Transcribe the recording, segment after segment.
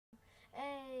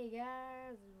Hey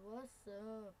guys, what's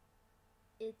up?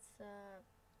 It's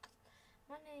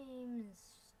my name's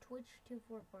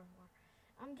Twitch2444.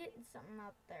 I'm getting something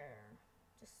out there.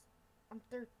 I'm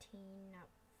 13, not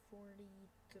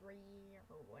 43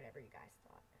 or whatever you guys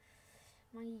thought.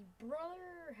 My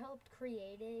brother helped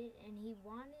create it, and he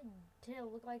wanted to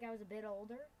look like I was a bit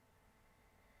older,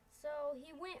 so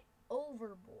he went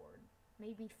overboard.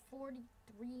 Maybe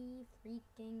 43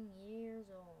 freaking years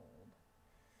old.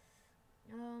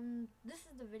 This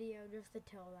is the video just to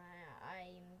tell that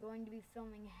I'm going to be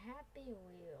filming Happy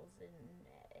Wheels in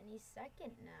any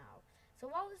second now.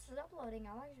 So while this is uploading,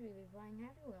 I'll actually be playing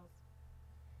Happy Wheels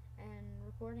and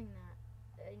recording that.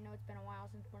 You know, it's been a while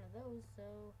since one of those,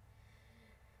 so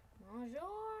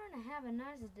bonjour and have a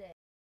nice day.